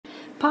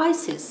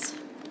Pisces,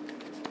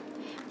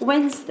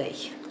 Wednesday,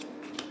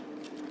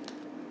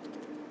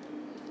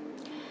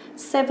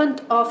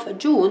 7th of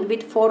June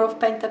with Four of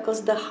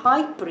Pentacles, the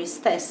High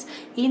Priestess,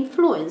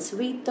 influence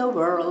with the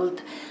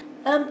world.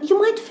 You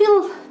might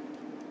feel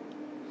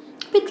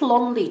a bit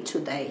lonely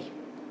today.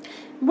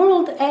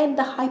 World and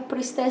the High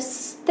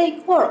Priestess,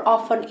 they were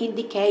often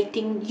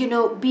indicating, you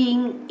know,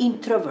 being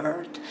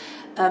introvert,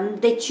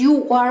 that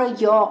you are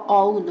your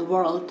own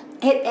world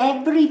and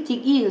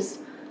everything is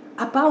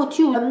about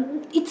you.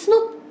 It's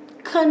not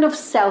kind of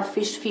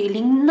selfish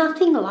feeling,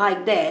 nothing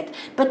like that,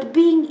 but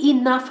being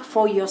enough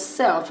for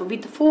yourself.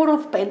 With Four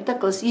of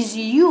Pentacles is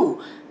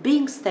you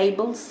being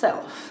stable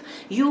self,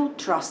 you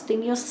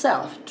trusting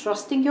yourself,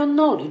 trusting your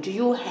knowledge,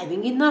 you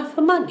having enough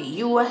money,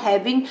 you are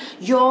having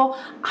your,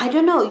 I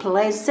don't know,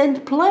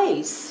 pleasant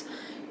place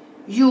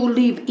you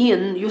live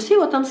in. You see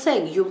what I'm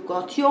saying? You've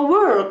got your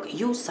work,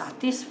 you're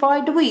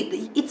satisfied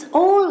with. It's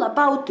all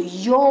about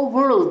your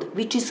world,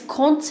 which is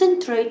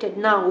concentrated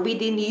now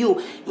within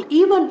you.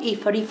 Even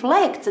if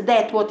reflects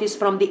that what is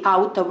from the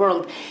outer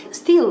world,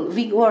 still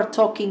we are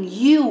talking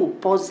you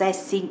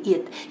possessing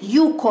it,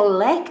 you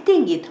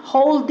collecting it,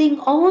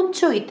 holding on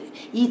to it.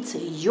 It's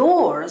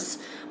yours.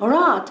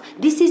 Alright,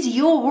 this is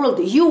your world,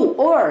 you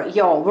are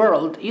your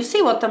world. You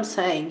see what I'm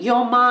saying?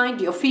 Your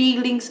mind, your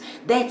feelings,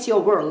 that's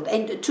your world.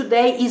 And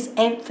today is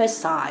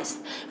emphasized.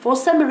 For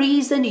some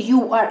reason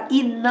you are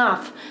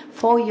enough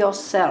for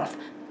yourself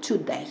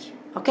today.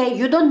 Okay,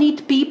 you don't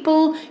need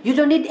people, you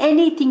don't need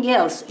anything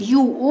else.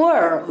 You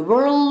are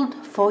world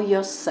for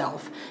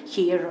yourself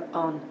here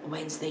on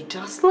Wednesday,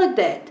 just like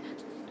that.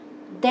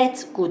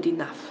 That's good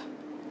enough.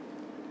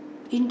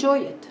 Enjoy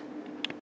it.